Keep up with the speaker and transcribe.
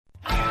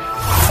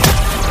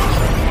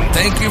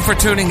Thank you for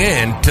tuning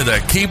in to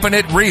the Keeping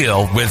It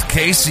Real with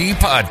KC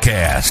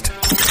podcast,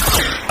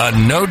 a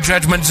no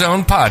judgment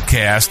zone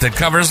podcast that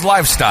covers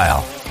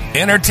lifestyle,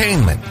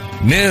 entertainment,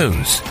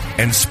 news,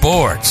 and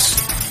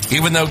sports.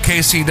 Even though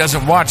KC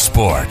doesn't watch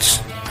sports,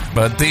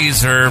 but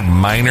these are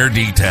minor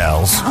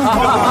details.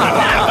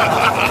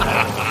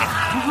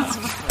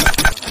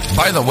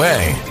 By the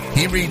way,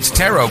 he reads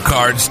tarot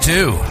cards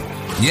too.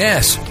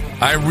 Yes,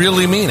 I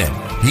really mean it.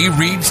 He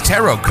reads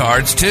tarot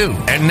cards too.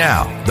 And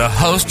now, the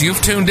host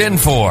you've tuned in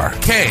for,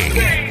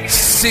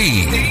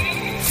 KC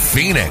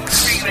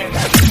Phoenix.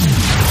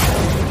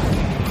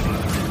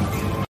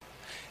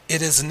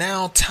 It is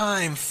now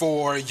time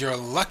for your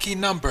lucky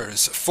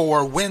numbers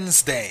for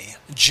Wednesday,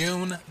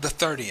 June the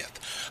 30th.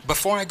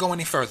 Before I go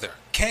any further,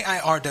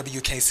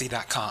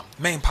 KIRWKC.com,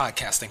 main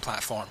podcasting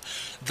platform.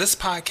 This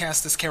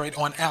podcast is carried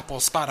on Apple,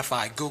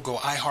 Spotify, Google,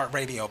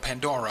 iHeartRadio,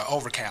 Pandora,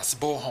 Overcast,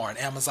 Bullhorn,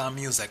 Amazon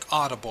Music,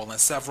 Audible, and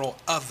several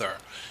other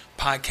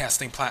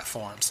podcasting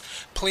platforms.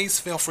 Please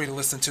feel free to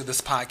listen to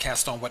this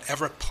podcast on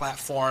whatever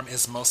platform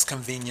is most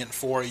convenient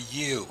for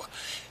you.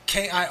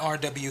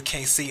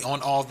 KIRWKC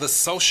on all the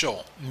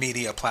social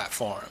media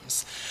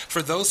platforms.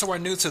 For those who are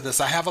new to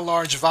this, I have a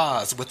large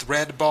vase with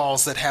red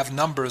balls that have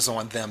numbers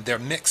on them. They're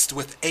mixed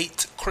with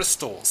 8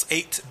 crystals,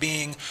 8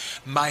 being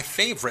my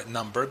favorite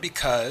number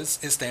because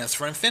it stands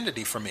for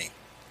infinity for me.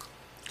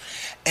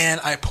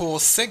 And I pull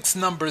 6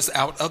 numbers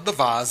out of the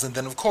vase, and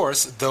then of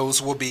course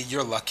those will be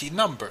your lucky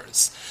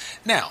numbers.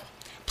 Now,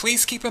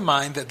 please keep in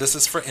mind that this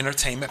is for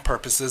entertainment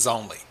purposes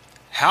only.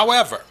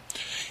 However,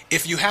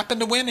 if you happen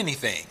to win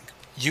anything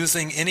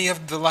using any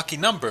of the lucky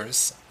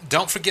numbers,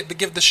 don't forget to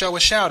give the show a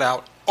shout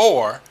out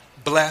or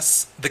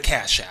bless the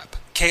Cash App.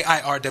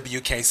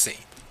 KIRWKC.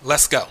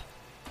 Let's go.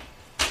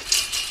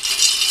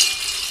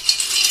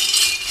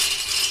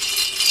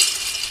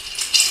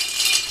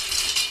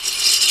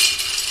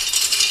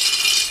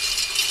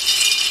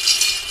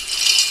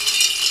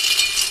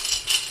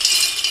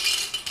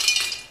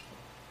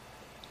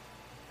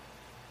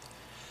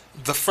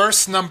 The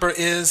first number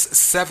is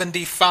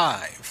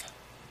 75.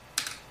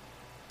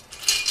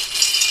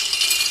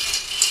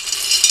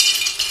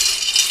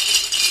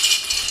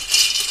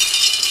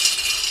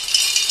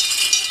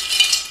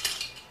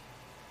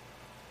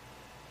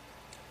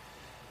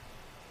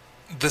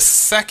 The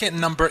second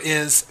number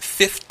is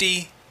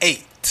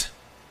 58.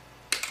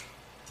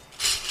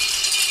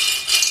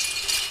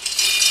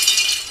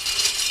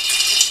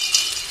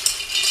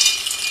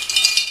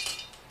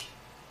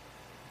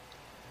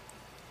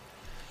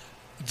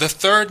 The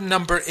third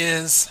number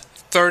is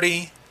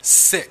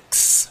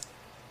 36.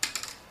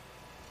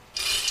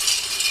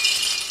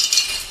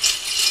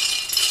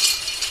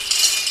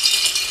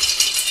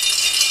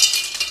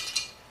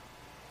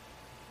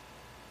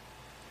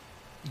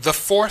 The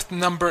fourth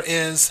number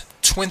is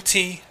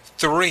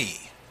 23.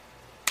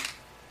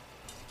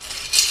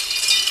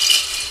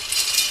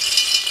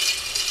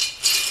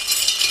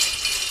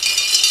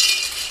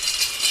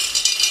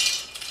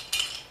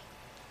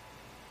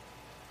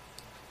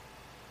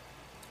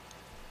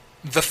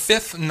 The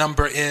fifth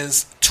number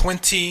is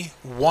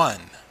 21.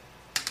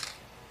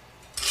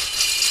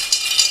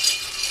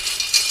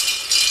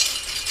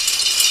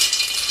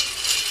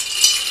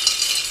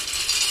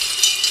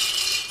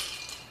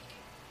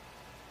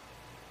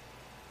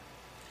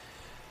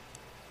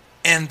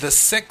 And the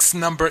sixth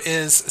number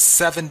is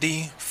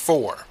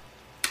 74.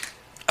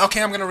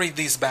 Okay, I'm going to read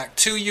these back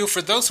to you.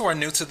 For those who are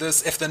new to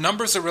this, if the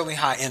numbers are really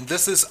high, and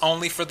this is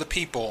only for the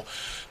people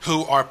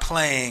who are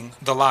playing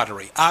the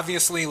lottery.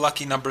 Obviously,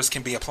 lucky numbers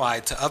can be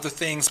applied to other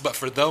things, but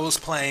for those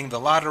playing the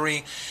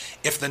lottery,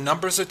 if the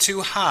numbers are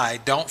too high,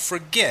 don't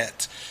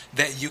forget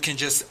that you can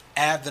just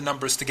add the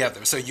numbers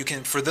together. So you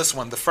can, for this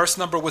one, the first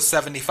number was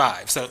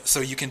 75. So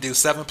you can do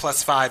 7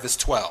 plus 5 is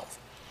 12.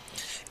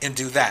 And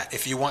do that.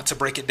 If you want to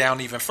break it down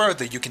even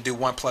further, you can do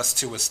 1 plus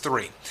 2 is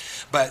 3.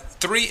 But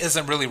 3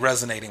 isn't really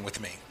resonating with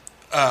me.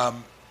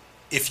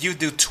 If you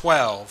do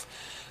 12,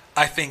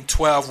 I think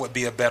 12 would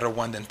be a better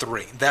one than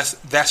 3.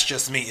 That's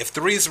just me. If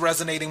 3 is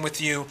resonating with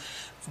you,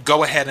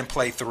 go ahead and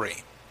play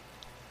 3.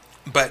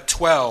 But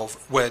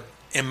 12 would,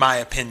 in my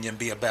opinion,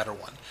 be a better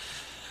one.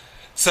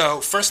 So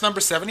first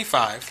number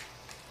 75.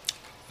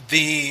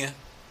 The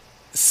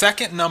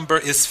second number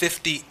is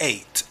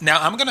 58. Now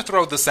I'm going to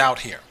throw this out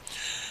here.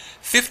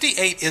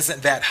 58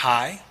 isn't that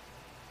high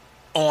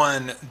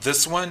on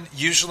this one,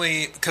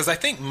 usually, because I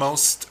think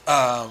most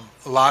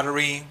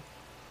lottery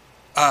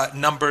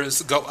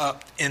numbers go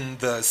up in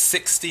the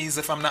 60s,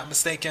 if I'm not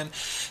mistaken.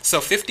 So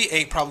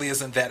 58 probably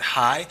isn't that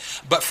high.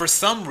 But for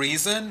some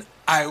reason,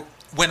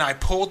 when I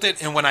pulled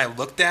it and when I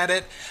looked at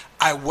it,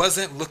 I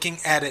wasn't looking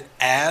at it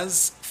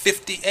as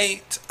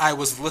 58. I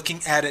was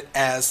looking at it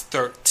as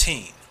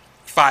 13.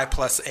 5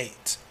 plus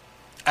 8.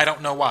 I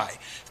don't know why.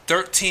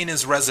 13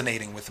 is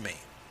resonating with me.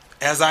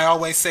 As I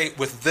always say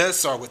with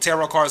this or with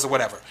tarot cards or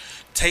whatever,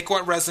 take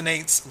what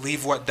resonates,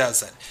 leave what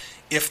doesn't.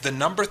 If the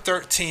number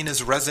 13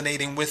 is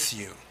resonating with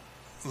you,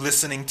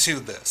 listening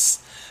to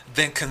this,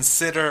 then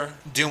consider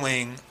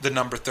doing the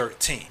number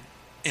 13.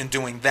 in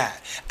doing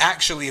that.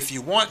 Actually, if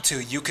you want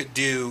to, you could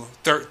do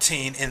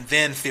 13 and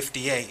then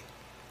 58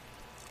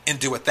 and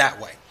do it that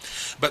way.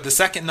 But the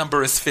second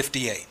number is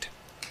 58.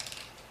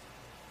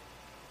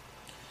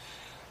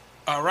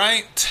 All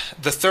right.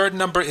 The third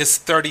number is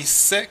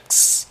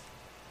 36.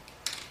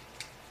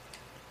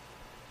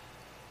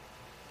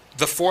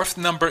 The fourth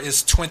number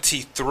is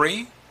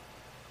 23.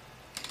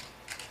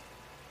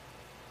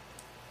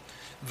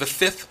 The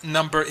fifth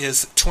number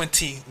is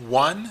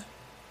 21.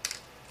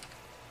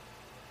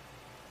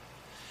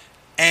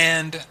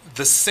 And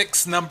the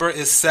sixth number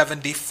is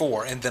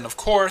 74. And then, of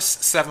course,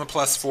 7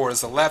 plus 4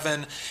 is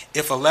 11.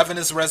 If 11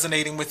 is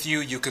resonating with you,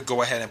 you could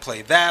go ahead and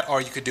play that.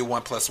 Or you could do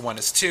 1 plus 1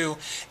 is 2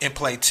 and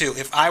play 2.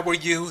 If I were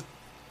you,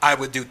 I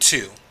would do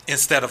 2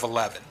 instead of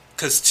 11.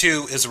 Because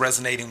 2 is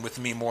resonating with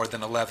me more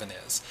than 11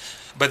 is.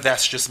 But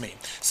that's just me.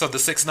 So the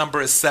sixth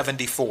number is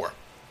 74.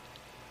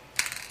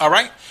 All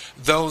right.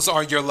 Those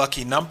are your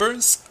lucky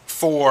numbers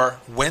for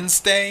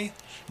Wednesday,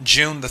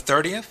 June the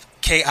 30th.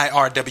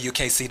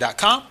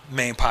 KIRWKC.com,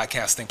 main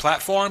podcasting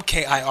platform,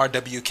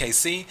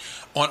 KIRWKC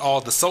on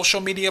all the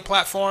social media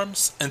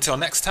platforms. Until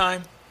next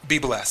time, be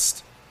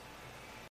blessed.